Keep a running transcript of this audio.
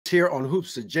here on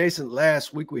Hoops Adjacent.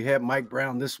 Last week we had Mike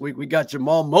Brown. This week we got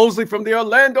Jamahl Mosley from the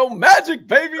Orlando Magic,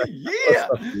 baby. Yeah.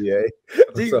 Yeah.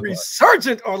 The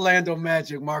resurgent Orlando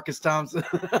Magic, Marcus Thompson.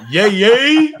 Yay.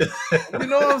 You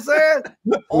know what I'm saying?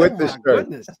 Oh, With my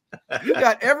goodness. You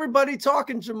got everybody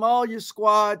talking, Jamahl, your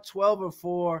squad,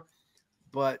 12-4.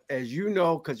 But as you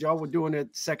know, because y'all were doing it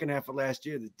second half of last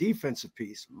year, the defensive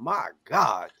piece, my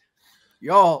God,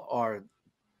 y'all are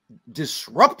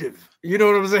disruptive. You know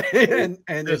what I'm saying?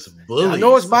 And it's I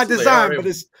know it's by design, but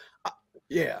it's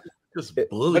just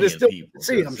bullying but it's still, people.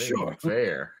 See, I'm sure.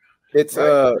 Fair. It's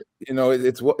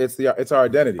it's our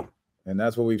identity, and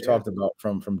that's what we've talked about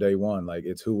from day one. Like,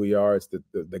 it's who we are. It's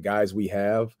the guys we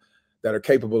have that are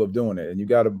capable of doing it. And you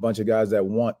got a bunch of guys that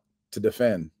want to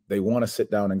defend. They want to sit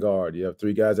down and guard. You have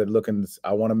 3 guys that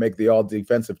I want to make the all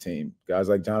defensive team. Guys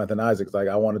like Jonathan Isaacs, like,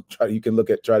 I want to try. You can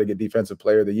try to get defensive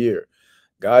player of the year.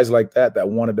 Guys like that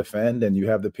want to defend, and you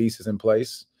have the pieces in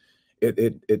place.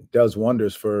 It does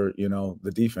wonders for,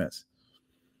 the defense.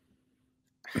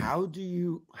 How do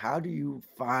you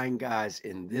find guys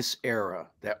in this era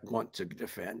that want to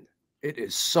defend? It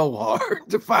is so hard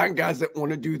to find guys that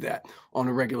want to do that on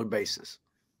a regular basis.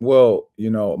 Well,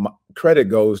 my credit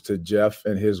goes to Jeff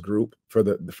and his group for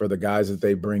the guys that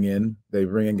they bring in. They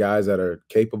bring in guys that are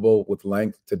capable with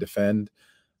length to defend,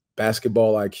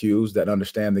 basketball IQs that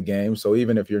understand the game. So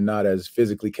even if you're not as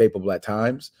physically capable at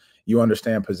times, you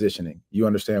understand positioning. You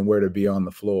understand where to be on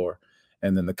the floor.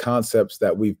 And then the concepts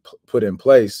that we've put in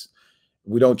place,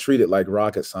 we don't treat it like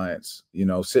rocket science.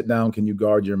 Sit down. Can you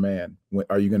guard your man?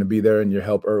 Are you going to be there in your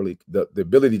help early? The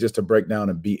ability just to break down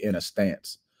and be in a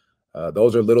stance.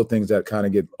 Those are little things that kind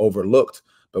of get overlooked,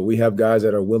 but we have guys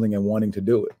that are willing and wanting to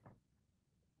do it.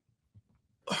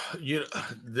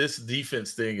 This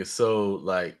defense thing is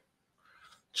so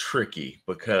tricky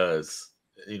because,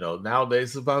 nowadays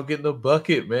it's about getting a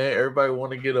bucket, man. Everybody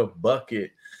want to get a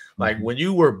bucket. Like when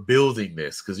you were building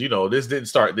this, because, this didn't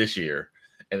start this year.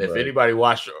 And if anybody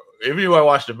watched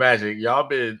the Magic,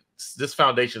 this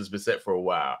foundation's been set for a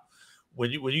while.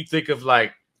 When you think of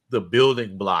the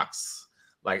building blocks,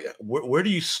 where do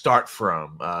you start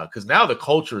from? Because now the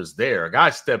culture is there. A guy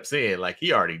steps in,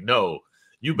 he already know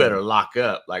you better lock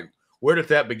up. Where did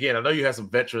that begin? I know you had some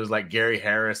veterans like Gary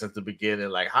Harris at the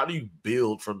beginning. How do you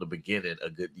build from the beginning a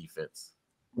good defense?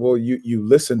 Well, you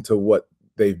listen to what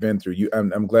they've been through.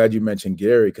 I'm glad you mentioned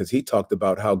Gary, because he talked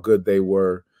about how good they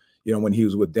were, when he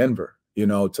was with Denver.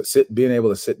 Being able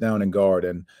to sit down and guard,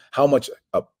 and how much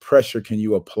pressure can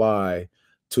you apply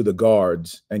to the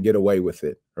guards and get away with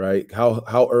it, right?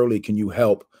 How early can you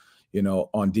help,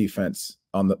 on defense,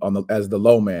 as the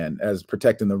low man, as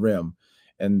protecting the rim.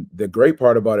 And the great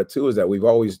part about it too is that we've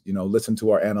always, listened to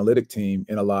our analytic team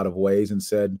in a lot of ways and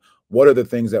said, what are the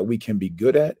things that we can be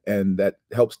good at, and that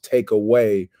helps take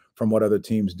away from what other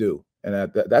teams do.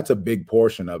 And that's a big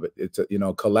portion of it. It's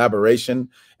collaboration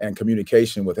and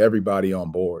communication with everybody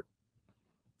on board.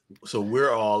 So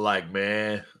we're all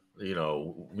man,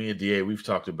 me and DA, we've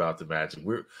talked about the Magic.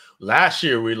 Last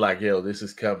year we're yo, this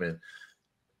is coming.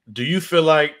 Do you feel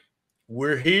like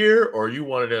we're here, or are you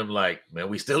one of them man,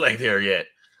 we still ain't there yet?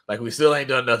 We still ain't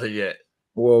done nothing yet?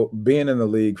 Well, being in the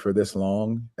league for this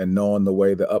long and knowing the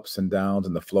way the ups and downs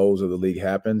and the flows of the league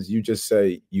happens, you just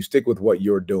say you stick with what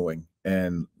you're doing,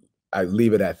 and I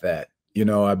leave it at that.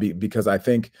 Because I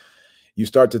think you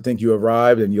start to think you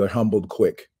arrived and you're humbled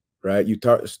quick, right? You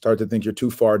start to think you're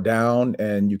too far down,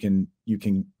 and you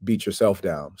can beat yourself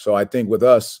down. So I think with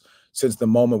us, since the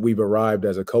moment we've arrived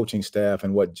as a coaching staff,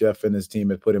 and what Jeff and his team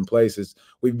have put in place, is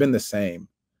we've been the same.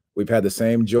 We've had the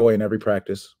same joy in every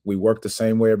practice. We work the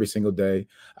same way every single day.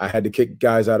 I had to kick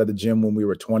guys out of the gym when we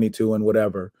were 22 and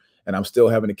whatever, and I'm still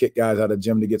having to kick guys out of the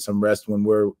gym to get some rest when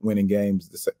we're winning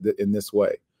games in this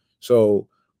way. So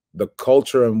the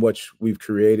culture in which we've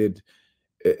created,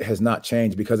 it has not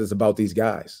changed, because it's about these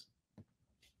guys.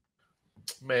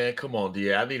 Man, come on,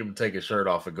 DA. I need him to take his shirt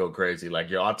off and go crazy.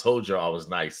 Yo, I told you I was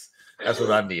nice. That's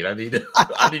what I need. I need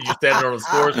you standing on the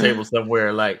scores table somewhere,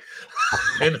 and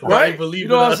right? Believe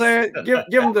what I'm saying? Give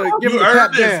him the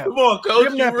pat down. Come on, coach.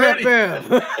 Give him that pat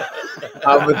down.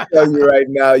 I'm gonna tell you right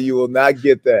now, you will not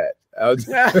get that.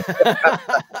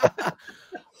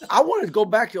 I wanted to go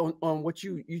back on what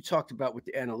you talked about with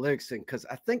the analytics thing, because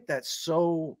I think it's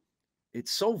so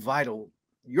vital.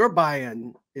 Your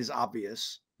buy-in is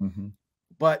obvious,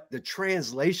 but the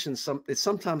translation it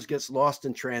sometimes gets lost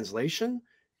in translation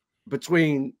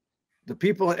between the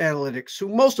people in analytics, who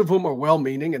most of whom are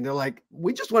well-meaning, and they're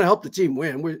we just want to help the team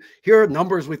win. Here are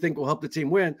numbers we think will help the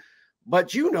team win.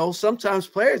 But sometimes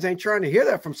players ain't trying to hear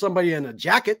that from somebody in a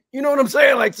jacket. You know what I'm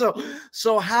saying?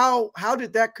 So how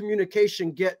did that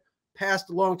communication get passed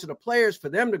along to the players for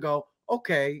them to go,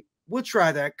 okay, we'll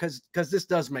try that because this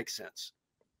does make sense.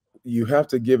 You have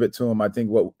to give it to them. I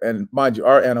think and mind you,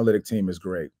 our analytic team is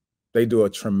great. They do a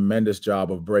tremendous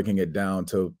job of breaking it down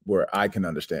to where I can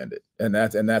understand it. And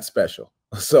that's special.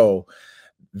 So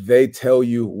they tell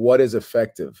you what is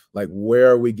effective, like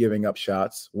where are we giving up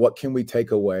shots? What can we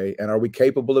take away? And are we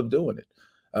capable of doing it?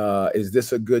 Is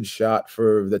this a good shot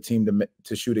for the team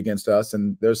to shoot against us?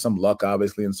 And there's some luck,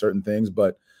 obviously, in certain things,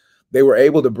 but they were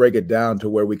able to break it down to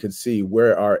where we could see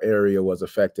where our area was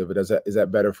effective. Is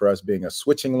that better for us being a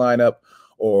switching lineup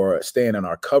or staying in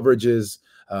our coverages,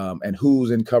 and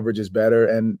who's in coverage is better?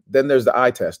 And then there's the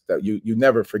eye test that you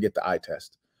never forget the eye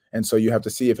test. And so you have to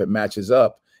see if it matches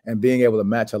up, and being able to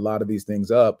match a lot of these things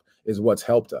up is what's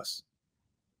helped us.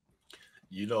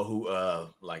 You know who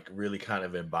like really kind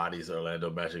of embodies Orlando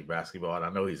Magic basketball, and I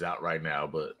know he's out right now,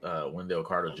 but Wendell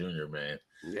Carter Jr., man.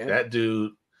 Yeah. That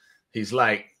dude, he's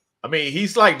like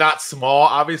not small,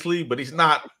 obviously, but he's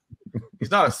not a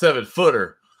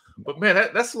 7-footer. But man,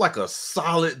 that's like a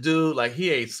solid dude. Like,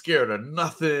 he ain't scared of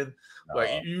nothing. No.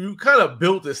 Like, you kind of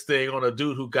built this thing on a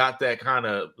dude who got that kind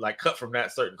of like cut from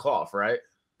that certain cloth, right?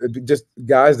 Just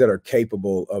guys that are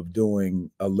capable of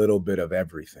doing a little bit of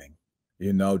everything.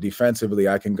 You know, defensively,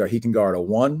 he can guard a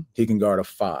 1, he can guard a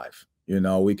 5. You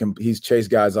know, he's chased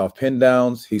guys off pin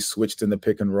downs, he's switched in the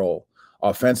pick and roll.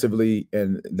 Offensively,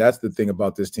 and that's the thing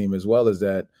about this team as well, is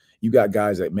that you got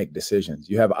guys that make decisions.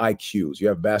 You have IQs, you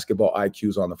have basketball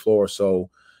IQs on the floor. So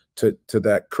to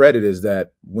that credit is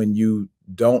that when you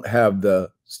don't have the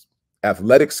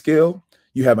athletic skill,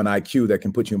 you have an IQ that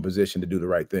can put you in position to do the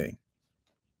right thing.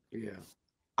 Yeah.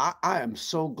 I am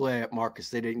so glad, Marcus,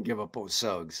 they didn't give up on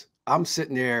Suggs. I'm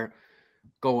sitting there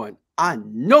going, I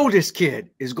know this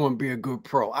kid is going to be a good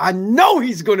pro. I know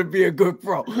he's going to be a good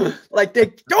pro. Like,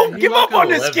 they don't give up on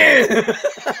this kid.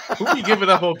 Who be giving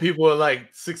up on people like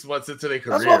 6 months into their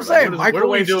career? That's what I'm saying. What are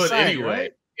we doing society, anyway?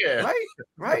 Right? Yeah.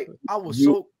 Right.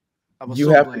 You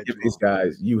have to give these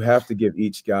guys, you have to give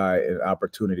each guy an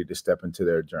opportunity to step into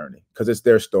their journey, because it's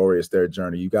their story, it's their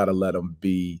journey. You got to let them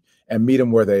be and meet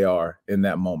them where they are in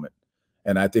that moment.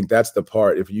 And I think that's the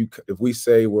part. If we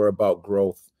say we're about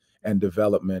growth and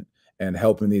development and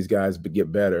helping these guys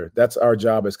get better, that's our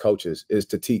job as coaches, is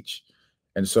to teach.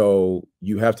 And so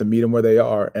you have to meet them where they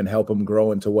are and help them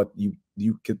grow into what you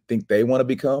could think they want to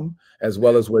become, as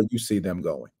well as where you see them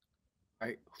going.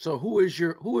 Right. So who is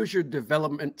your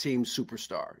development team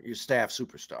superstar, your staff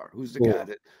superstar? Who's the guy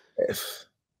that?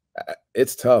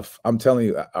 It's tough. I'm telling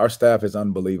you, our staff is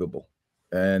unbelievable.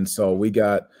 And so we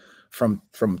got from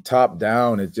top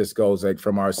down, it just goes like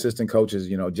from our assistant coaches,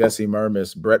 you know, Jesse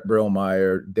Mermis, Brett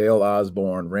Brillmeyer, Dale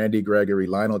Osborne, Randy Gregory,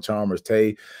 Lionel Chalmers,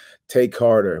 Tay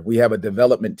Carter. We have a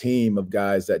development team of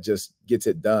guys that just gets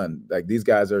it done. Like, these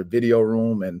guys are video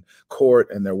room and court,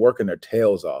 and they're working their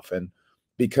tails off. And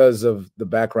because of the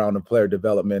background of player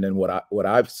development and what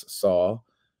I've saw,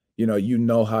 you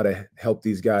know how to help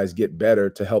these guys get better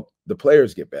to help the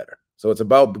players get better. So it's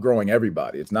about growing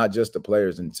everybody. It's not just the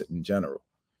players in general.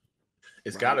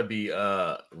 It's got to be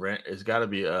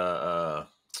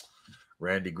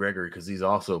Randy Gregory, because he's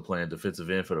also playing defensive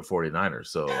end for the 49ers.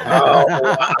 So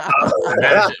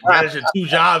managing 2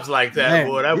 jobs like that, man,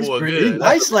 boy, that boy good. He's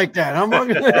nice like that.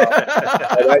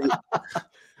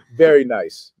 Very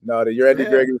nice. No, your Randy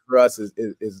Gregory for us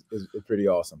is pretty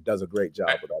awesome. Does a great job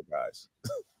with our guys.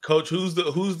 Coach, who's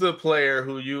the player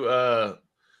who you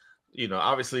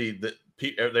obviously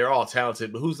they're all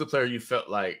talented, but who's the player you felt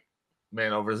like,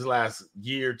 man, over this last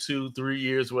year, 2, 3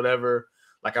 years, whatever,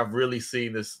 like, I've really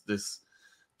seen this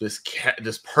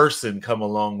person come a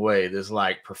long way, this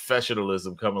like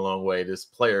professionalism come a long way, this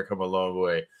player come a long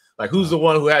way. Like, who's the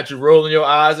one who had you rolling your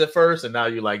eyes at first, and now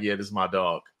you're like, yeah, this is my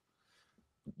dog?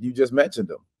 You just mentioned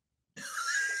him.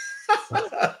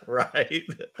 Right.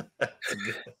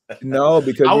 No,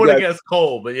 because I would have guessed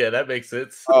Cole, but yeah, that makes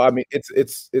sense. Oh, I mean,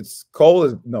 it's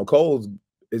Cole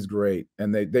is great,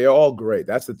 and they're all great.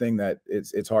 That's the thing, that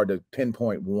it's hard to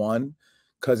pinpoint one,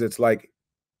 because it's like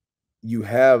you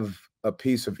have a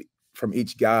piece from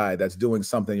each guy that's doing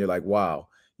something. You're like, wow,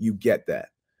 you get that,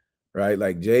 right?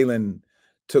 Like, Jalen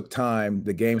took time.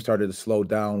 The game started to slow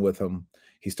down with him.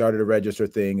 He started to register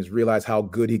things, realized how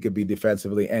good he could be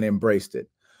defensively, and embraced it.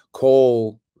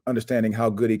 Cole, understanding how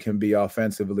good he can be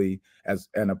offensively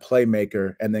and a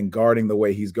playmaker, and then guarding the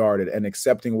way he's guarded and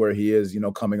accepting where he is,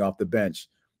 coming off the bench.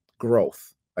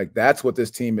 Growth. Like, that's what this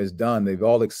team has done. They've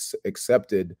all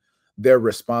accepted their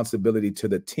responsibility to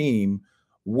the team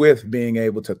with being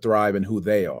able to thrive in who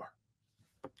they are.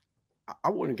 I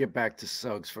want to get back to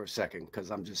Suggs for a second,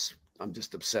 because I'm just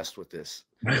obsessed with this.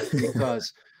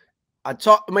 Because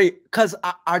because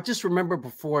I just remember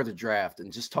before the draft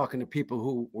and just talking to people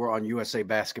who were on USA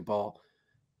Basketball,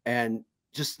 and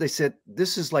just they said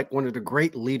this is like one of the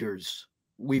great leaders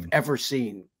we've ever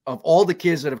seen. Of all the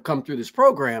kids that have come through this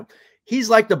program,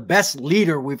 he's like the best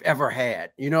leader we've ever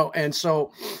had, you know. And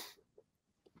so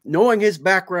knowing his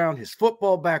background, his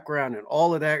football background, and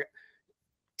all of that,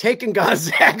 taking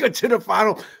Gonzaga to the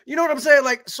final, you know what I'm saying?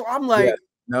 Like, so I'm like, yeah.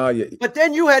 No, yeah. But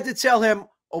then you had to tell him,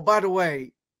 oh, by the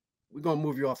way, we're gonna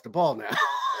move you off the ball now.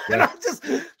 And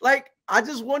I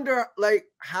just wonder, like,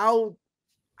 how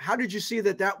did you see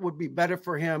that would be better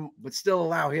for him, but still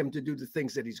allow him to do the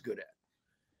things that he's good at?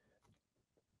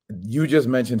 You just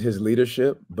mentioned his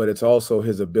leadership, but it's also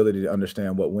his ability to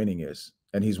understand what winning is.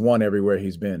 And he's won everywhere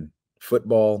he's been.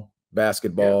 Football,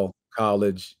 basketball,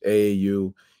 college,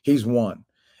 AAU, he's won.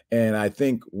 And I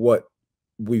think what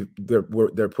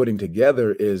they're putting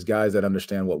together is guys that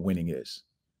understand what winning is.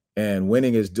 And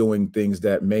winning is doing things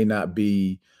that may not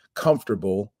be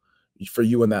comfortable for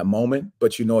you in that moment,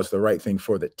 but you know it's the right thing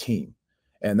for the team.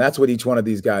 And that's what each one of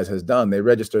these guys has done. They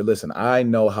register, listen, I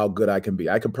know how good I can be.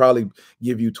 I could probably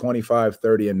give you 25,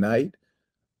 30 a night,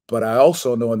 but I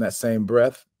also know in that same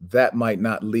breath, that might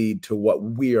not lead to what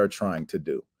we are trying to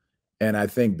do. And I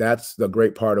think that's the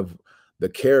great part of the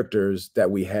characters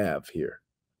that we have here.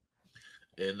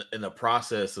 In the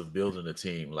process of building a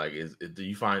team, like, do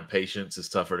you find patience is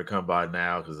tougher to come by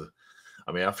now? Because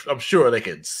I mean, I'm sure they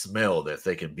can smell that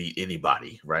they can beat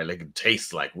anybody, right? They can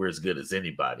taste like we're as good as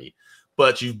anybody.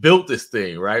 But you've built this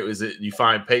thing, right? Is it you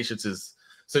find patience is,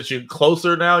 since you're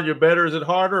closer now, you're better? Is it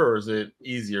harder, or is it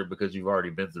easier because you've already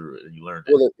been through it and you learned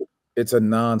it? Well, it's a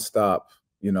nonstop,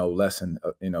 lesson,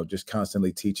 just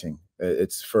constantly teaching.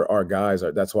 It's for our guys.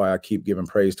 That's why I keep giving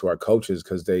praise to our coaches,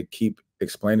 because they keep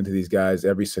explaining to these guys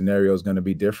every scenario is going to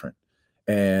be different,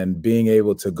 and being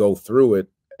able to go through it.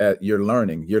 You're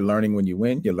learning when you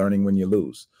win, you're learning when you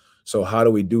lose. So how do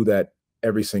we do that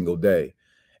every single day?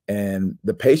 And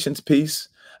the patience piece,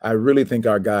 I really think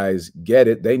our guys get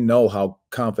it. They know how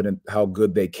confident, how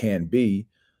good they can be,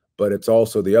 but it's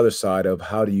also the other side of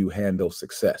how do you handle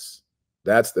success?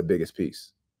 That's the biggest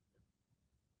piece.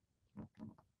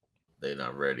 They're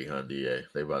not ready, huh, DA?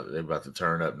 They about to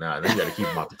turn up now. You got to keep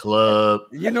them off the club.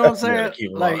 You know what I'm saying?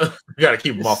 You got to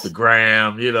keep them off the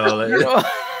gram.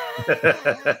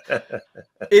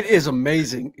 It is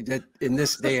amazing that in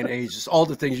this day and age, just all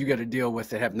the things you got to deal with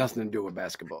that have nothing to do with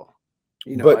basketball.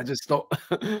 But I just don't.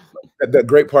 The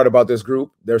great part about this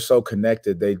group, they're so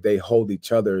connected. They hold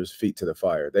each other's feet to the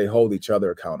fire. They hold each other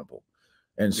accountable.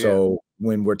 And so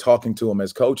when we're talking to them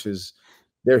as coaches,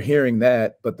 they're hearing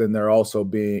that, but then they're also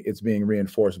it's being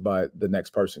reinforced by the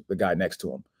next person, the guy next to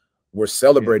them. We're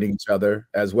celebrating each other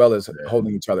as well as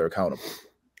holding each other accountable.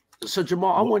 So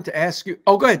Jamahl, I wanted to ask you.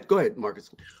 Oh, go ahead, Marcus.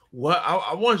 Well,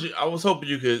 I was hoping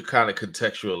you could kind of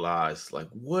contextualize, like,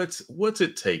 what's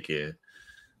it taking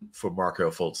for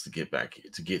Markelle Fultz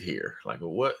to get here? Like,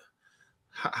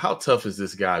 how tough has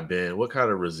this guy been? What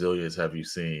kind of resilience have you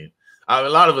seen? A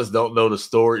lot of us don't know the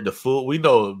story, we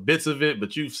know bits of it,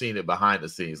 but you've seen it behind the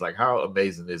scenes. Like, how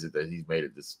amazing is it that he's made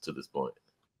it to this point?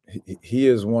 He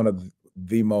is one of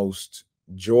the most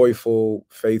joyful,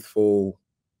 faithful,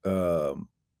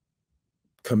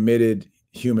 committed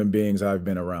human beings I've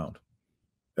been around.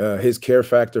 His care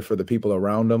factor for the people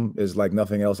around him is like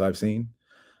nothing else I've seen.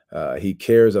 He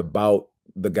cares about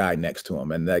the guy next to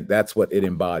him, and that's what it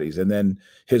embodies. And then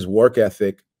his work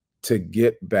ethic to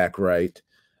get back right,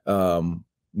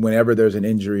 whenever there's an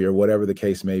injury or whatever the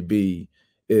case may be,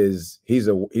 he's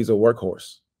a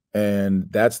workhorse. And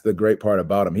that's the great part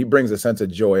about him. He brings a sense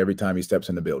of joy every time he steps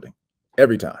in the building,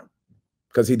 every time.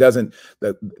 Because he doesn't,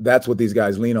 that's what these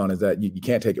guys lean on, is that you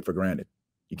can't take it for granted.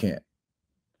 You can't.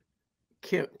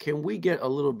 Can we get a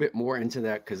little bit more into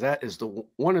that? Because that is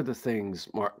one of the things,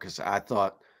 Mark, because I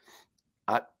thought,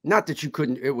 not that you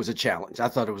couldn't, it was a challenge. I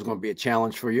thought it was going to be a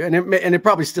challenge for you. And it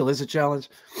probably still is a challenge.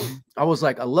 I was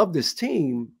like, I love this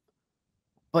team,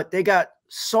 but they got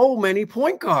so many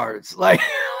point guards. Like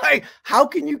how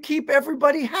can you keep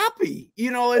everybody happy?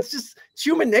 It's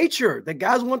human nature. The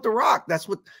guys want the rock. That's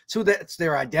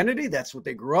their identity. That's what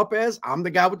they grew up as. I'm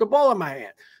the guy with the ball in my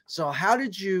hand. So how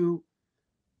did you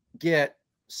get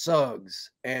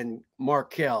Suggs and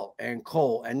Markelle and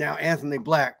Cole and now Anthony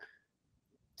Black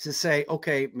to say,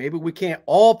 okay, maybe we can't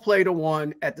all play the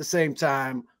one at the same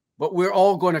time, but we're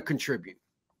all going to contribute?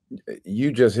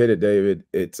 You just hit it, David.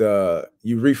 It's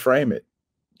you reframe it.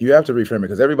 You have to reframe it,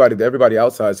 because everybody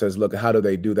outside says, look, how do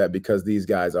they do that? Because these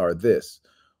guys are this.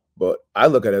 But I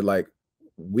look at it like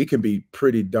we can be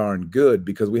pretty darn good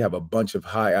because we have a bunch of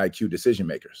high IQ decision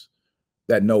makers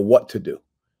that know what to do.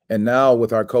 And now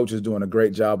with our coaches doing a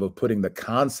great job of putting the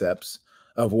concepts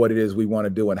of what it is we want to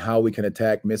do and how we can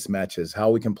attack mismatches, how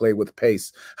we can play with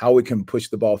pace, how we can push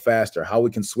the ball faster, how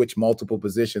we can switch multiple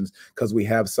positions because we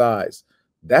have size.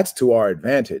 That's to our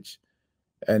advantage.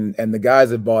 And the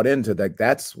guys have bought into that.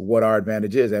 That's what our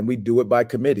advantage is. And we do it by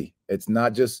committee. It's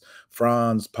not just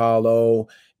Franz, Paolo,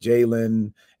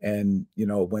 Jalen, and, you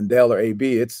know, Wendell or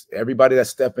AB. It's everybody that's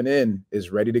stepping in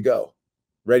is ready to go.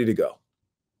 Ready to go.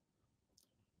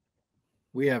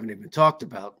 We haven't even talked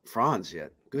about Franz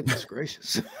yet. Goodness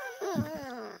gracious.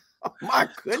 Oh, my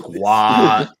goodness.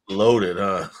 Quad loaded,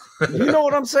 huh? You know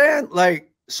what I'm saying?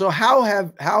 Like, so how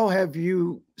have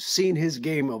you seen his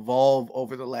game evolve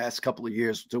over the last couple of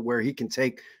years to where he can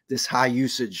take this high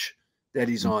usage that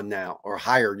he's on now, or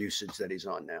higher usage that he's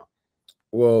on now?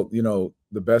 Well, you know,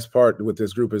 the best part with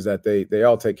this group is that they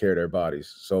all take care of their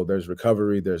bodies. So there's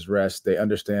recovery, there's rest. They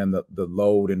understand the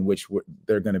load in which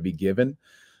they're going to be given.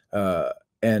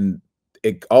 And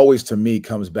it always, to me,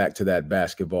 comes back to that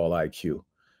basketball IQ.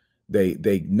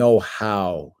 They know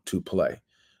how to play.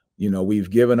 You know, we've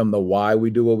given them the why we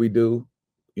do what we do.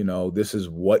 You know, this is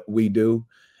what we do.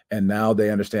 And now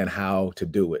they understand how to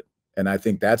do it. And I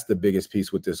think that's the biggest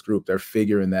piece with this group. They're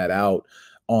figuring that out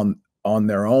on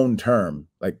their own term.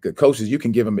 Like the coaches, you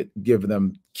can give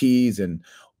them keys and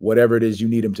whatever it is you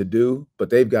need them to do, but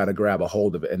they've got to grab a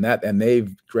hold of it. And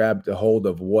they've grabbed a hold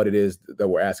of what it is that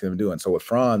we're asking them to do. And so with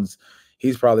Franz,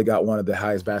 he's probably got one of the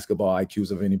highest basketball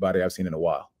IQs of anybody I've seen in a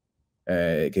while.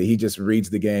 He just reads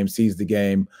the game, sees the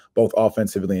game, both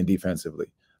offensively and defensively.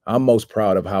 I'm most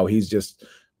proud of how he's just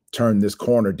turned this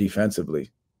corner defensively,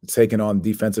 taking on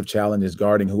defensive challenges,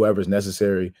 guarding whoever's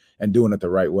necessary, and doing it the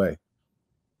right way.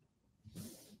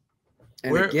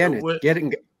 And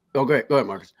getting – oh, go ahead,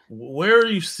 Marcus. Where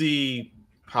do you see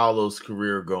Paolo's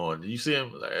career going? Do you see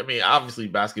him – I mean, obviously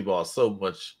basketball is so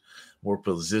much more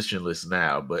positionless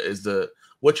now, but is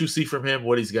what you see from him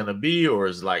what he's going to be, or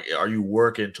is like, are you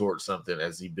working towards something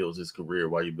as he builds his career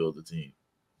while you build the team?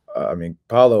 I mean,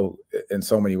 Paolo in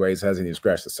so many ways hasn't even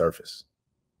scratched the surface.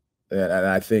 And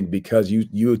I think because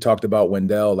you talked about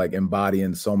Wendell, like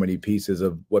embodying so many pieces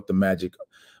of what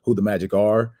who the Magic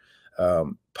are,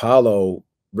 Paolo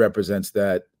represents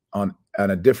that on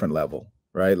a different level,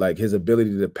 right? Like his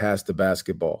ability to pass the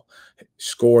basketball,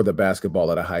 score the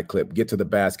basketball at a high clip, get to the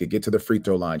basket, get to the free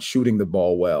throw line, shooting the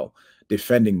ball well,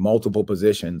 defending multiple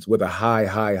positions with a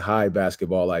high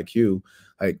basketball IQ.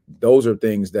 Like those are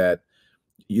things that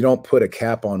you don't put a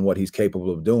cap on what he's capable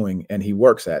of doing, and he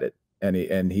works at it.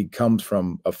 And he comes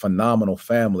from a phenomenal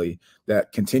family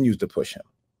that continues to push him.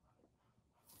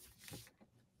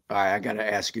 All right, I got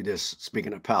to ask you this,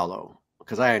 speaking of Paolo,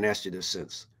 because I ain't asked you this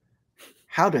since.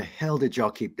 How the hell did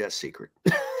y'all keep that secret?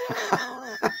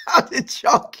 How did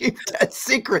y'all keep that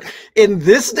secret in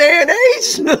this day and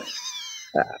age?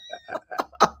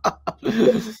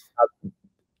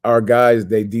 Our guys,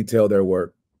 they detail their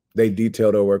work. They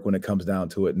detail their work when it comes down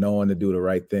to it, knowing to do the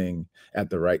right thing at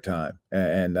the right time.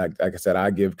 And like I said,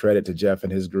 I give credit to Jeff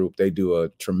and his group. They do a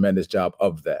tremendous job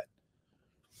of that.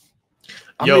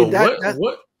 Yo,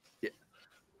 what?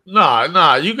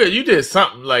 Nah, you did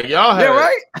something like y'all had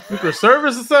right? Secret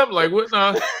Service or something like what?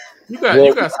 Nah, you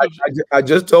got. I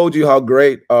just told you how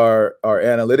great our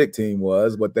analytic team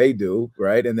was, what they do,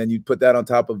 right? And then you put that on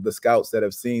top of the scouts that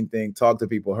have seen things, talked to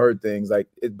people, heard things like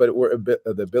it. But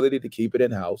the ability to keep it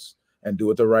in house and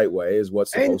do it the right way is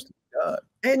what's supposed to be done.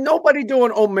 Ain't nobody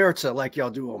doing omerta like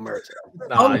y'all do omerta.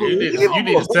 Nah, you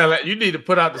need to sell it. You need to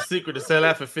put out the secret to sell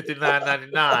that for $59.99.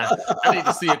 I need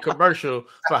to see a commercial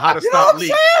for how to stop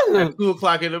leaks at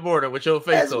 2:00 in the morning with your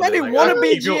face as on many it. Like,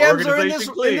 wannabe GMs are in this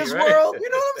right? world. You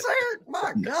know what I'm saying?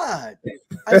 My God,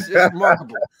 it's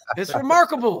remarkable. It's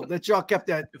remarkable that y'all kept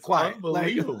that quiet.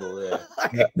 Unbelievable,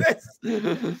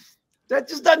 That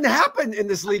just doesn't happen in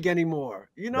this league anymore.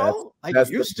 You know, like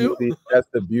used to. That's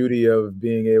the beauty of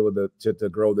being able to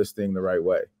grow this thing the right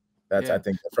way. That's I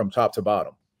think from top to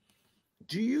bottom.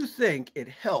 Do you think it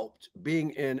helped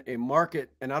being in a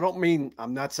market, and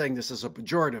I'm not saying this is a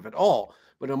pejorative at all,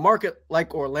 but a market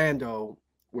like Orlando,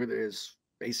 where there's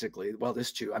basically, well,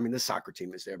 there's two. I mean, the soccer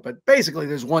team is there, but basically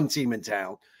there's one team in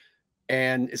town,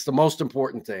 and it's the most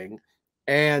important thing.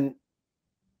 And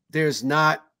there's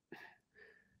not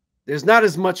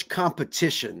as much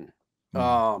competition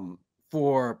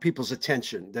for people's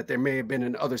attention that there may have been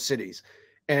in other cities.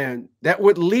 And that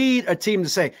would lead a team to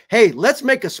say, hey, let's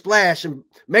make a splash and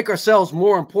make ourselves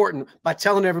more important by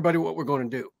telling everybody what we're going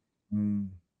to do.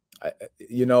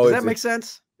 Does that make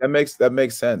sense? That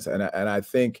makes sense. And I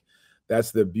think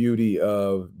that's the beauty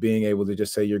of being able to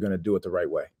just say you're going to do it the right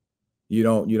way.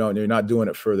 You're not doing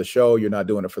it for the show. You're not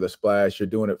doing it for the splash. You're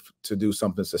doing it to do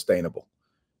something sustainable.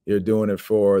 You're doing it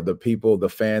for the people, the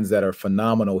fans that are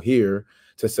phenomenal here,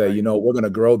 to say, Right. you know, we're going to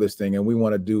grow this thing, and we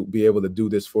want to be able to do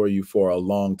this for you for a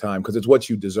long time, because it's what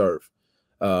you deserve.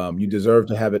 You deserve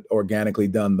to have it organically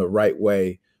done the right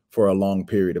way for a long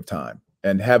period of time.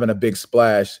 And having a big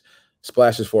splashes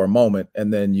for a moment,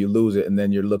 and then you lose it, and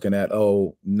then you're looking at,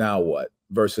 oh, now what?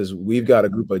 Versus we've got a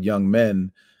group of young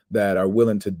men that are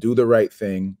willing to do the right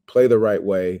thing, play the right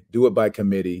way, do it by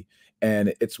committee,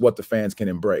 and it's what the fans can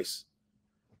embrace.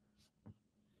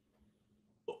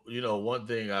 You know, one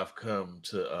thing I've come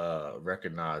to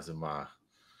recognize in my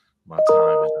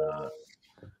time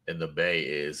in the Bay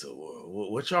is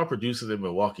what y'all producing in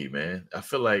Milwaukee, man. I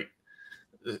feel like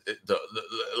a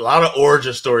lot of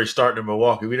origin stories starting in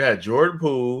Milwaukee. We had Jordan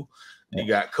Poole, you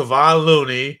got Kevon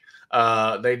Looney,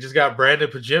 they just got Brandon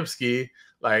Pajemski,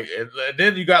 like, and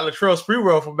then you got Latrell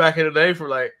Sprewell from back in the day, from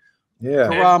like. Yeah,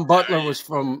 Karan Butler was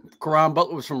from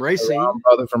Racine.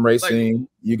 Brother from Racine. Like,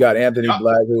 you got Anthony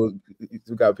Black, who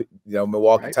got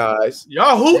Milwaukee ties.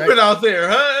 Y'all hooping out there,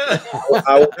 huh?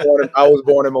 I was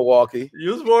born in Milwaukee.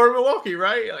 You was born in Milwaukee,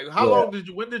 right? Like, how long did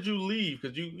you? When did you leave?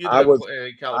 Because you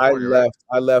in California.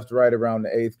 I left right around the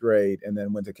 8th grade, and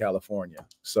then went to California.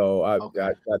 So I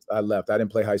left. I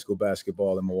didn't play high school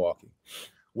basketball in Milwaukee.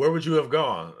 Where would you have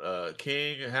gone?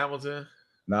 King, Hamilton?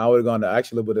 No, I would have gone to,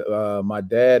 actually, with my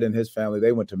dad and his family.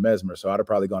 They went to Mesmer, so I'd have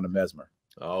probably gone to Mesmer.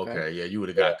 Oh, okay, yeah, you would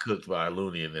have got cooked by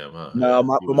Looney and them, huh? No,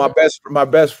 my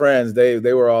best friends,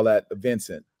 they were all at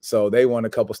Vincent, so they won a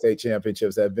couple state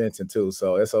championships at Vincent too.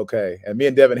 So it's okay. And me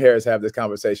and Devin Harris have this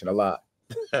conversation a lot.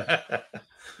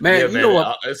 Man, you know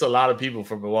what? It's a lot of people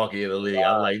from Milwaukee in the league.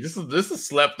 I'm like, this is a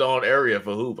slept on area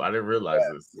for hoop. I didn't realize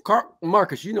this.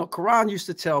 Marcus, you know, Karan used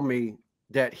to tell me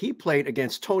that he played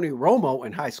against Tony Romo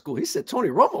in high school. He said Tony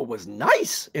Romo was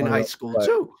nice in high school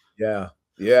too. Yeah.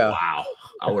 Wow.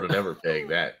 I would have never pegged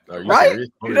that. Are you serious?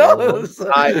 You know,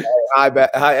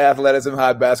 high athleticism,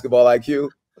 high basketball IQ.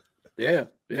 Yeah.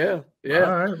 All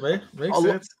right, man. Makes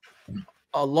sense.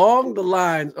 Along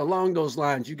those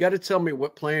lines, you got to tell me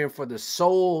what playing for the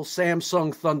Seoul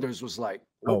Samsung Thunders was like.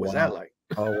 What was that like?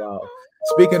 Oh, wow.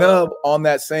 Speaking of, on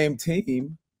that same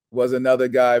team was another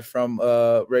guy from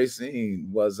Racine,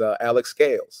 was Alex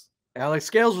Scales. Alex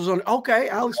Scales was on. Okay,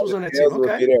 Alex was on that team.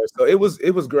 Okay, so it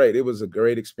was great. It was a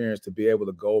great experience to be able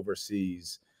to go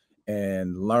overseas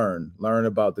and learn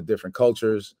about the different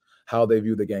cultures, how they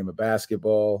view the game of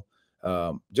basketball,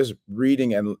 just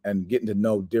reading and getting to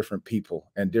know different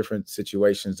people and different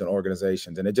situations and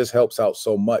organizations, and it just helps out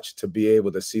so much to be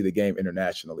able to see the game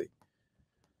internationally.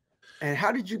 And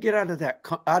how did you get out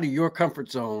of your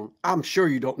comfort zone? I'm sure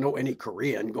you don't know any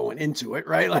Korean going into it,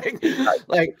 right? Like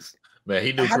man,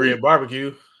 he knew Korean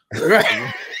barbecue.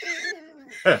 Right.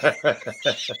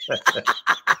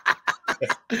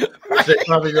 They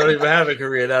probably don't even have a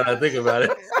Korean now that I think about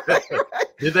it.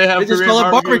 Did they have? They just call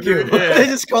it barbecue. Yeah. They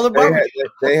just call it barbecue.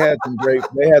 They had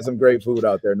some great food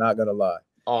out there. Not gonna lie.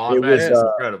 Oh, man, it's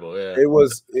incredible. Yeah.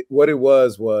 What it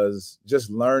was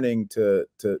just learning to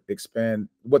expand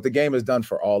what the game has done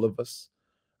for all of us,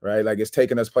 right? Like, it's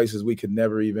taken us places we could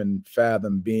never even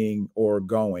fathom being or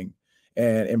going,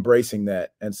 and embracing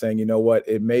that and saying, you know what,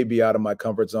 it may be out of my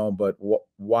comfort zone, but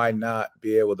why not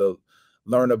be able to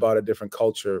learn about a different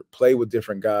culture, play with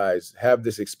different guys, have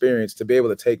this experience to be able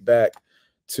to take back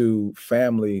to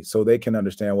family so they can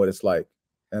understand what it's like.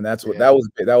 And that's what that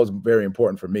was very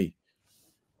important for me.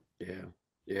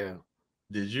 Yeah.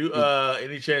 Did you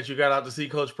any chance you got out to see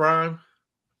Coach Prime?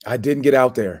 I didn't get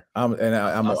out there.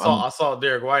 I saw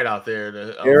Derek White out there.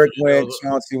 Derek went,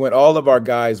 Chauncey went, all of our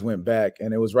guys went back,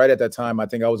 and it was right at that time. I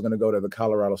think I was going to go to the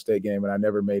Colorado State game, and I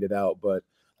never made it out. But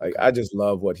like, I just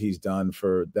love what he's done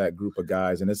for that group of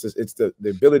guys, and it's the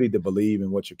ability to believe in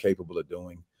what you're capable of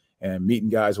doing, and meeting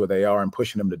guys where they are and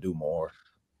pushing them to do more.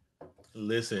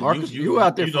 Listen, Marcus, you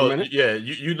out there for a minute. Yeah,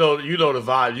 you know the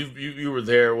vibe. You were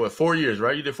there, what, 4 years,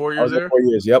 right? You did 4 years there? 4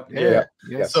 years, yep. Yeah.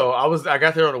 So I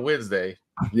got there on a Wednesday.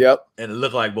 Yep. And it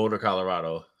looked like Boulder,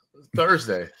 Colorado.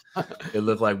 Thursday, it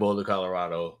looked like Boulder,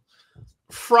 Colorado.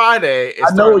 Friday, it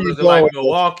started looking like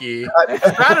Milwaukee.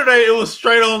 Saturday, it was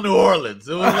straight on New Orleans.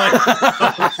 It was like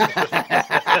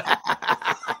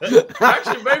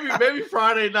actually maybe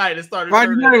Friday night it started.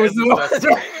 Friday night was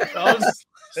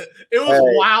it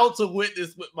was wild to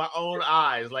witness with my own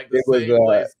eyes, like the same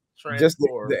place transformed. Just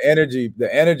the energy.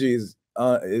 The energy is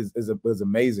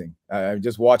amazing. I'm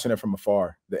just watching it from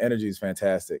afar. The energy is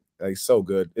fantastic. Like, so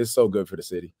good. It's so good for the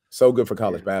city. So good for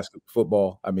college basketball,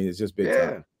 football. I mean, it's just big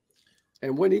time.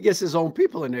 And when he gets his own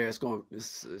people in there, it's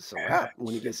a wrap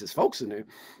when he gets his folks in there.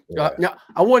 Yeah. Now,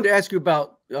 I wanted to ask you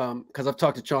about, because I've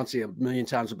talked to Chauncey a million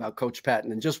times about Coach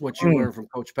Patton and just what you learned from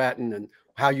Coach Patton and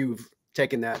how you've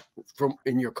taken that from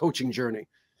in your coaching journey.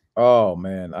 Oh,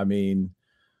 man. I mean,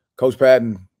 Coach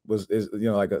Patton is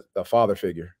like a father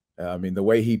figure. I mean, the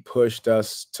way he pushed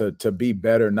us to be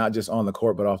better, not just on the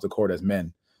court, but off the court as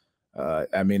men.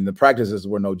 I mean, the practices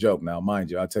were no joke now,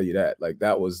 mind you. I'll tell you that. Like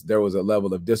there was a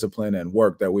level of discipline and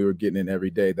work that we were getting in every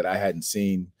day that I hadn't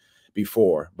seen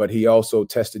before. But he also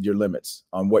tested your limits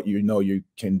on what you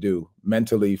can do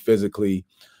mentally, physically.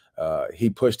 He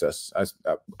pushed us.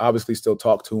 I obviously still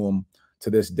talk to him to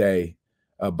this day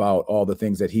about all the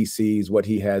things that he sees, what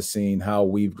he has seen, how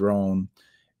we've grown.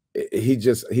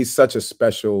 He's such a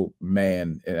special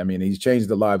man. I mean, he's changed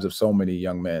the lives of so many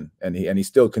young men, and he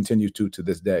still continues to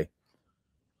this day.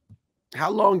 How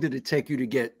long did it take you to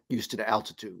get used to the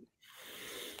altitude?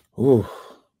 Ooh,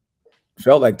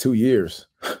 felt like 2 years.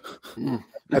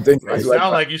 I think it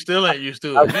sounds like you still ain't used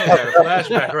to it. You had a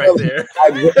flashback right there.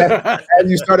 As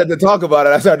you started to talk about it,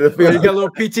 I started to feel you got a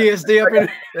little PTSD up in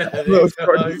it. You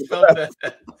felt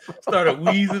that. Started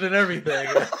wheezing and everything.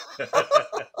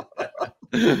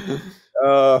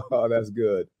 Oh, that's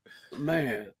good,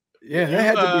 man. Yeah,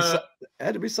 that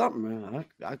had to be something, man.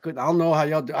 I don't know how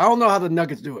y'all do. I don't know how the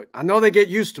Nuggets do it. I know they get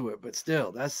used to it, but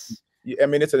still, that's. I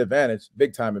mean, it's an advantage,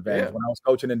 big time advantage. Yeah. When I was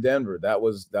coaching in Denver, that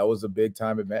was a big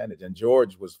time advantage, and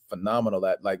George was phenomenal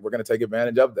at we're going to take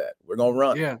advantage of that. We're going to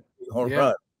run. Yeah, we're going to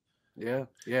run.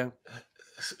 Yeah.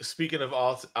 Speaking of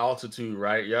altitude,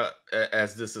 right? Yeah,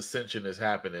 as this ascension is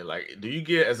happening, do you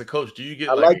get as a coach? Do you get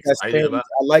excited about?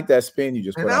 I like that spin you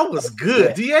just put. That was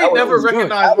good. DA never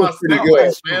recognized my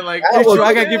good, man. I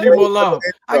gotta give you more love.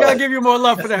 I gotta give you more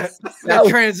love for that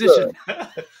transition.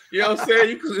 You know what I'm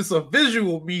saying? It's a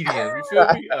visual medium. You feel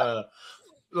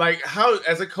me? How,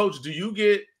 as a coach, do you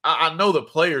get? I know the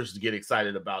players get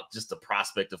excited about just the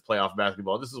prospect of playoff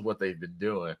basketball. This is what they've been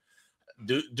doing.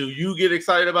 Do you get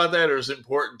excited about that, or is it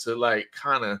important to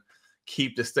kind of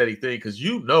keep the steady thing? Because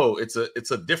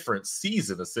it's a different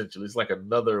season essentially. It's like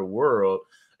another world,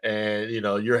 and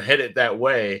you're headed that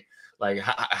way.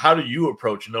 How do you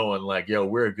approach knowing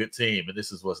we're a good team and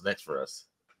this is what's next for us?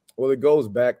 Well, it goes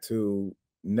back to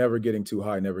never getting too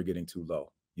high, never getting too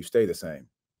low. You stay the same.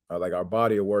 Our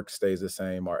body of work stays the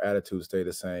same. Our attitude stay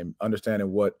the same.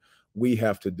 Understanding what we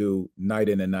have to do night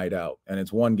in and night out. And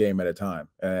it's one game at a time.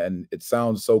 And it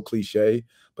sounds so cliche,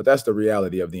 but that's the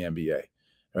reality of the NBA.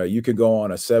 You could go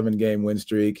on a 7-game win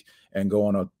streak and go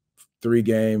on a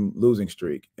 3-game losing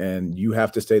streak, and you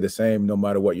have to stay the same no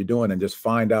matter what you're doing, and just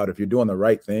find out if you're doing the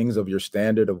right things of your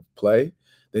standard of play,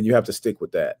 then you have to stick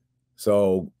with that.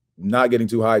 So not getting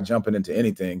too high, jumping into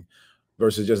anything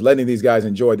versus just letting these guys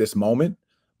enjoy this moment,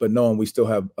 but knowing we still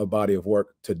have a body of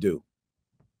work to do.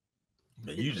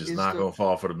 You just not gonna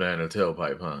fall for the man in the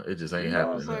tailpipe, huh? It just ain't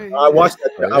happening. I watched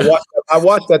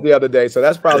that the other day, so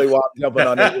that's probably why I'm jumping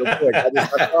on it real quick. I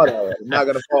thought of it. I'm not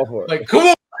gonna fall for it. Come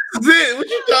on, that's it. What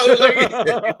you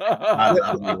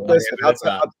talking? Listen,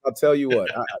 I'll tell you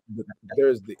what.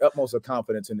 There's the utmost of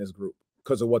confidence in this group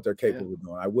because of what they're capable of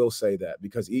doing. I will say that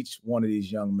because each one of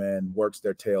these young men works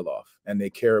their tail off, and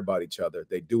they care about each other.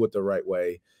 They do it the right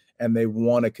way, and they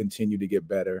want to continue to get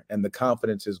better. And the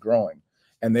confidence is growing.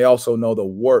 And they also know the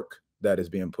work that is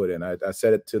being put in. I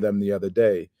said it to them the other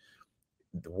day.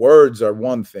 The words are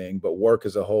one thing, but work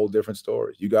is a whole different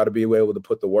story. You got to be able to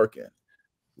put the work in.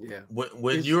 Yeah.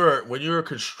 When you're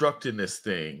constructing this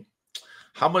thing,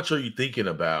 how much are you thinking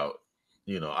about?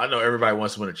 I know everybody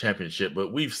wants to win a championship,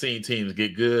 but we've seen teams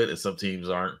get good, and some teams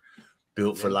aren't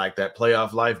built for that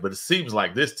playoff life. But it seems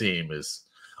like this team is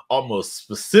almost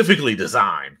specifically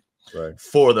designed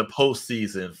for the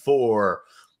postseason, for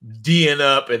D'ing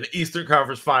up in the Eastern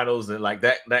Conference Finals, and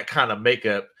that kind of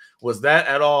makeup. Was that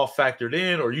at all factored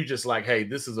in, or you just hey,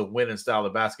 this is a winning style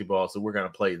of basketball, so we're going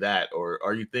to play that? Or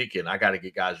are you thinking I got to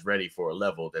get guys ready for a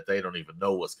level that they don't even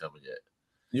know what's coming yet?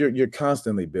 You're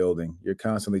constantly building. You're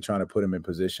constantly trying to put them in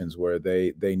positions where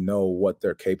they know what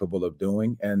they're capable of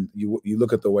doing. And you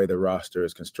look at the way the roster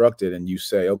is constructed, and you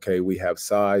say, okay, we have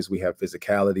size, we have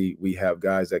physicality, we have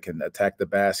guys that can attack the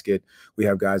basket, we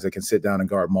have guys that can sit down and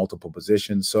guard multiple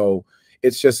positions. So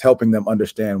it's just helping them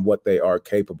understand what they are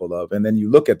capable of. And then you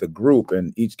look at the group,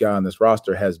 and each guy on this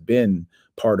roster has been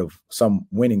part of some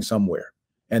winning somewhere.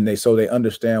 And they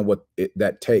understand what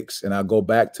that takes. And I'll go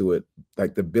back to it,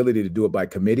 the ability to do it by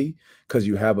committee, because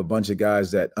you have a bunch of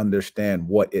guys that understand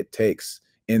what it takes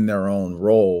in their own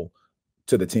role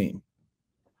to the team.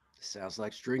 Sounds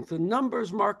like strength in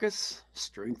numbers, Marcus.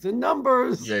 Strength in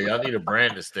numbers. Yeah, y'all need to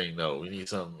brand this thing though. We need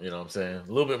some, you know what I'm saying?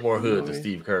 A little bit more hood than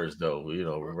Steve Kerr's though. You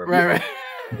know, remember. Right.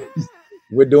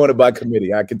 We're doing it by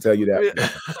committee. I can tell you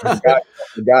that.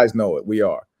 The guys know it. We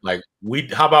are. Like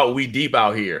how about we deep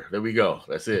out here? There we go.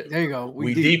 That's it. There you go.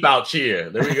 We deep out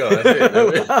cheer. There we go. That's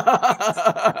it.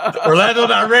 Orlando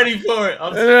not ready for it.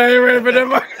 I'm ready for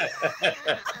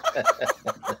that.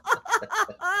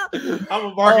 I'm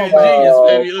a marketing genius,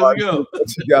 baby. Let's go.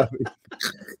 You got me.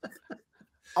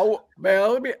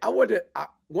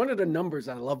 One of the numbers,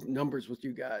 I love numbers with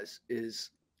you guys, is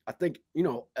I think,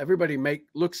 everybody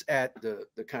looks at the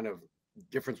kind of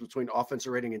difference between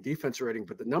offensive rating and defensive rating,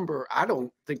 but the number I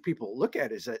don't think people look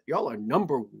at is that y'all are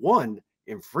number 1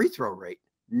 in free throw rate,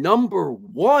 number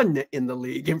 1 in the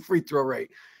league in free throw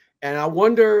rate. And I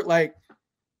wonder,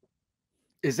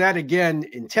 is that again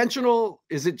intentional?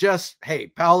 Is it just, hey,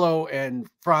 Paolo and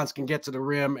Franz can get to the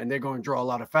rim and they're going to draw a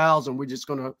lot of fouls, and we're just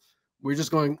going to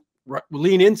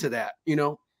lean into that,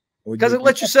 because it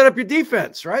lets you set up your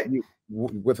defense, right?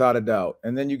 Without a doubt.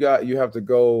 And then you have to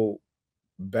go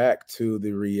back to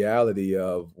the reality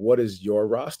of what does your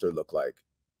roster look like?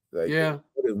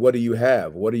 What do you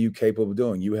have? What are you capable of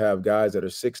doing? You have guys that are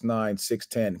 6'9",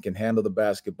 6'10", can handle the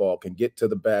basketball, can get to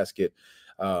the basket.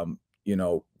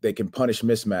 They can punish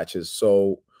mismatches.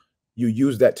 So you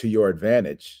use that to your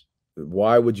advantage.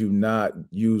 Why would you not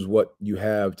use what you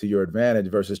have to your advantage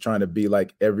versus trying to be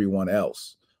like everyone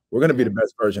else? We're going to be the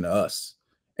best version of us.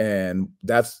 And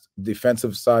that's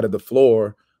defensive side of the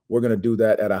floor. We're going to do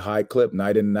that at a high clip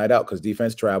night in and night out, because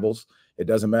defense travels. It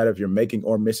doesn't matter if you're making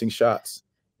or missing shots.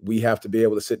 We have to be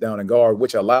able to sit down and guard,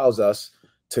 which allows us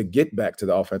to get back to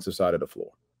the offensive side of the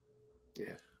floor.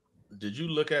 Yeah. Did you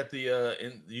look at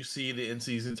you see the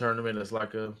in-season tournament as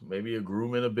like maybe a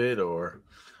grooming a bit, or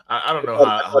I don't know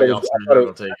how y'all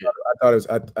going to take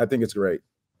it. I think it's great.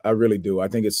 I really do. I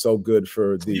think it's so good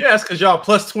for the. Yes, because y'all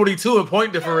plus 22 in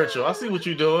point differential. I see what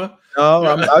you're doing. No,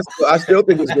 I still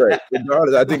think it's great.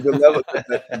 Regardless, I think the level,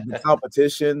 the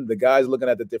competition, the guys looking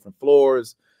at the different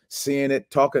floors, seeing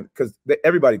it, talking, because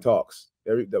everybody talks.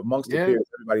 Amongst the peers,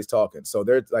 everybody's talking. So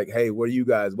they're like, "Hey, what are you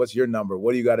guys? What's your number?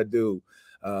 What do you got to do?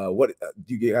 What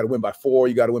you got to win by 4?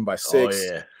 You got to win by 6." Oh,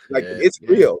 yeah. It's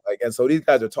real. And so these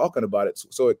guys are talking about it.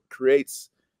 So it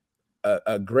creates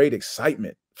a great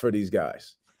excitement for these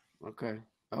guys. Okay.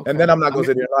 And then I'm not going to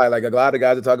sit here and lie. Like a lot of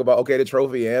guys that talk about, the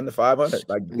trophy and the 500.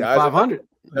 Like guys, 500.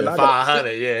 The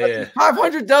 500, yeah.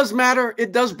 500 does matter.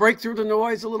 It does break through the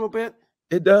noise a little bit.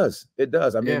 It does. It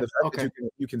does. I mean, the fact that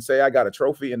you can say I got a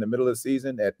trophy in the middle of the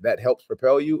season, that helps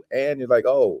propel you, and you're like,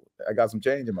 oh, I got some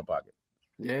change in my pocket.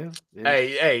 Yeah.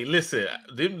 Hey, listen,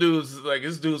 them dudes, like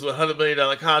this dude's with $100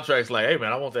 million contracts, like, hey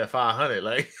man, I want that 500.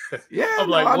 Like, yeah, I'm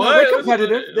like, what? They're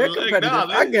competitive. They're competitive.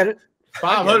 I get it.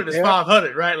 500 is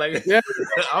 500, right? Like, I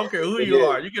don't care who you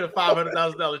are. You get a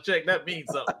 $500,000 check, that means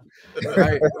something.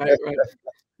 Right.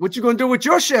 What you gonna do with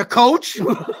your share, Coach?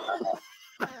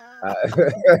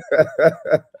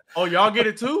 Oh, y'all get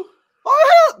it too?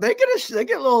 Oh, they get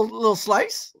a little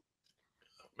slice.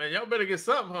 Man, y'all better get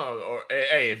something, huh? Or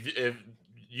hey, if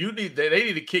you need, they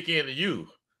need to kick into you.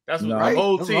 That's what the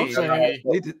whole team.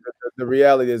 The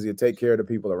reality is, you take care of the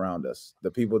people around us.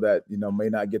 The people that may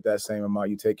not get that same amount.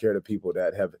 You take care of the people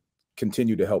that have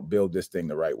continued to help build this thing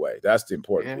the right way. That's the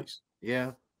important piece.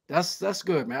 Yeah, that's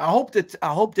good, man. I hope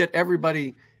that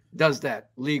everybody does that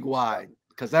league wide,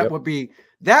 because that would be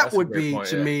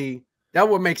to me, that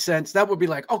would make sense. That would be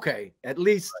like, okay, at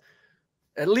least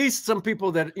some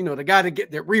people that the guy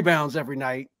that rebounds every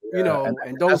night,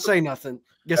 and don't say nothing,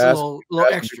 gets a little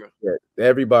extra.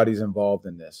 Everybody's involved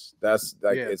in this. That's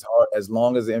like it's hard. As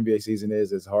long as the NBA season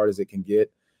is as hard as it can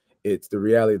get, it's the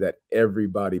reality that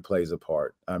everybody plays a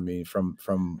part. I mean, from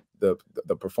the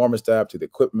performance staff to the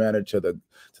equipment manager to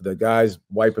the guys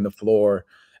wiping the floor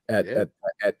at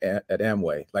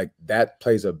Amway, like that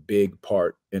plays a big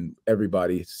part in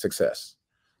everybody's success.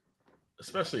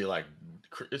 Especially like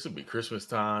this will be Christmas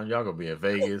time. Y'all gonna be in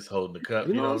Vegas holding the cup.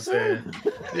 You know what I'm saying?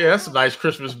 Yeah, that's a nice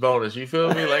Christmas bonus. You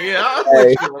feel me? Like, yeah,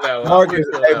 hey,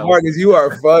 Marcus, you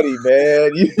are funny,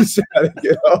 man. You trying to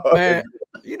get off. Man,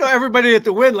 everybody at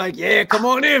the win, like, yeah, come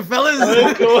on in,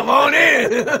 fellas. Come on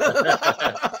in.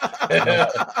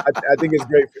 I think it's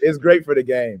great. It's great for the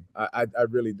game. I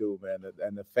really do, man.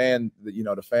 And the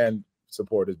fan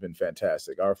support has been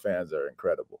fantastic. Our fans are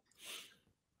incredible.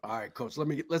 All right, Coach.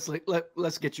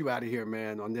 Let's get you out of here,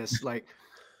 man. On this, like,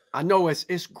 I know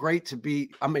it's great to be.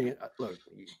 I mean, look,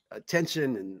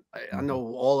 attention, and I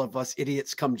know all of us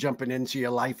idiots come jumping into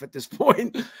your life at this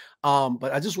point.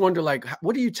 But I just wonder, like,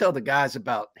 what do you tell the guys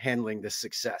about handling the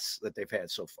success that they've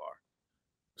had so far?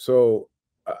 So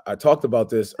I talked about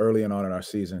this early on in our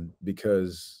season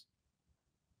because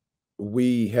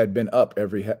we had been up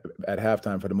at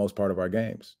halftime for the most part of our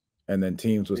games, and then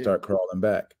teams would start crawling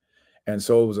back. And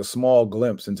so it was a small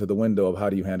glimpse into the window of how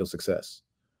do you handle success,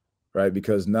 right?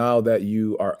 Because now that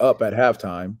you are up at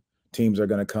halftime, teams are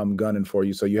going to come gunning for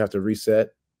you. So you have to reset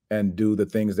and do the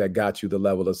things that got you the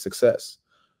level of success.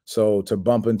 So to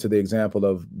bump into the example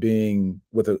of being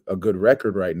with a good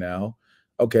record right now,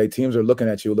 okay, teams are looking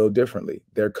at you a little differently.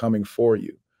 They're coming for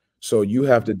you. So you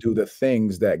have to do the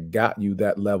things that got you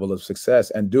that level of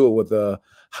success and do it with a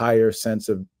higher sense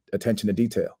of attention to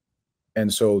detail.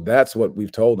 And so that's what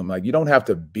we've told them. Like, you don't have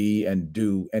to be and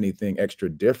do anything extra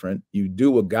different. You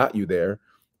do what got you there,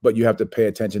 but you have to pay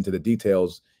attention to the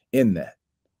details in that.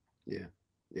 Yeah.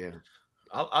 Yeah.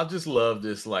 I just love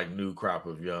this like new crop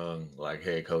of young like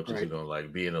head coaches who gonna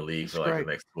like be in the league for like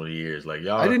the next 20 years. Like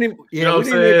y'all, I didn't even, you know we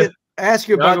didn't even ask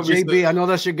you about JB. I know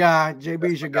that's your guy.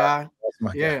 JB's your guy.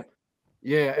 Yeah.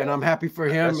 Yeah. And I'm happy for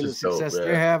him and the success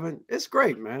they're having. It's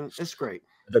great, man. It's great.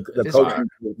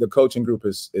 The coaching group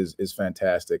is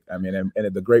fantastic. I mean,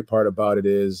 and the great part about it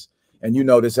is, and you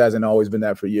know, this hasn't always been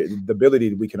that for years, the ability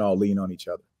that we can all lean on each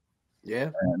other.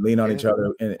 Yeah. And lean on each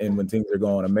other and when things are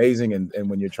going amazing and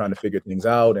when you're trying to figure things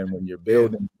out and when you're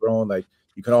building, growing, like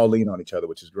you can all lean on each other,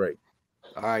 which is great.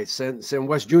 All right, send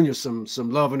Wes Jr. some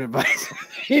love and advice.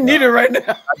 He need it right now.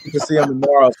 I can see him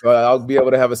tomorrow, so I'll be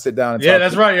able to have a sit down and talk.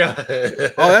 That's right. Yeah.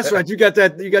 Oh, that's right. You got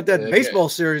that baseball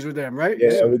series with them, right?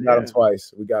 Yeah, we got them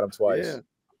twice.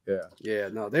 Yeah.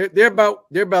 No, they're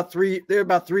about 3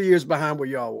 years behind where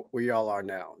y'all are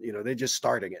now. You know, they're just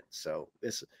starting it. So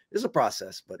it's a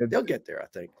process, but they'll get there, I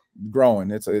think.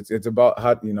 Growing. It's about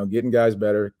how, you know, getting guys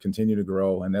better, continue to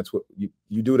grow. And that's what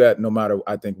you do that no matter,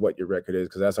 I think, what your record is,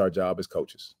 because that's our job as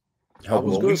coaches.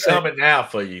 We coming now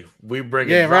for you. We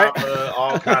bringing drama,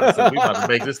 all kinds of stuff. We about to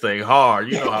make this thing hard.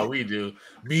 You know how we do.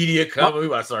 Media coming. We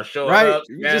about to start showing up.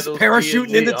 You just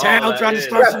parachuting into town trying to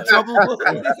start some trouble.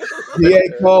 He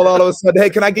ain't called all of a sudden. Hey,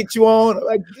 can I get you on? I'm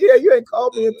like, yeah, you ain't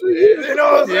called me in 3 years. You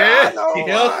know what I'm saying? You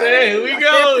know what I'm saying? Here we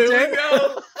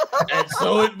go. And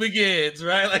so it begins,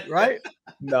 right? Like, right.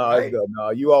 No, it's good. No,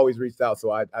 you always reached out.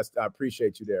 So I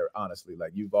appreciate you there, honestly.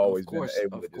 Like, you've always been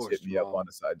able to just hit me up on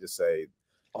the side, just say,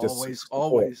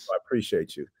 always. I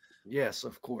appreciate you. Yes,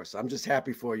 of course. I'm just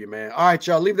happy for you, man. All right,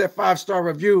 y'all, leave that 5-star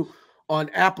review on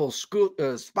Apple,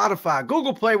 Spotify,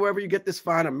 Google Play, wherever you get this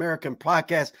fine American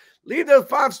podcast. Leave those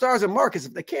 5 stars and Marcus.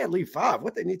 If they can't leave 5,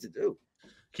 what they need to do?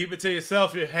 Keep it to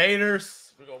yourself, you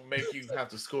haters. We're gonna make you have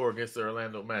to score against the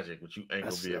Orlando Magic, which you ain't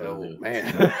gonna be able to do.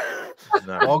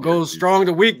 Man, all goes strong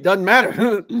to weak. Doesn't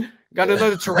matter. Got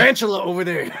another tarantula over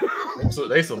there. So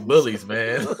they some bullies,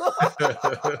 man.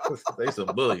 They some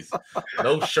bullies.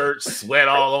 No shirts, sweat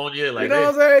all on you. Like, you know what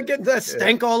I'm saying? Getting that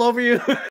stank all over you.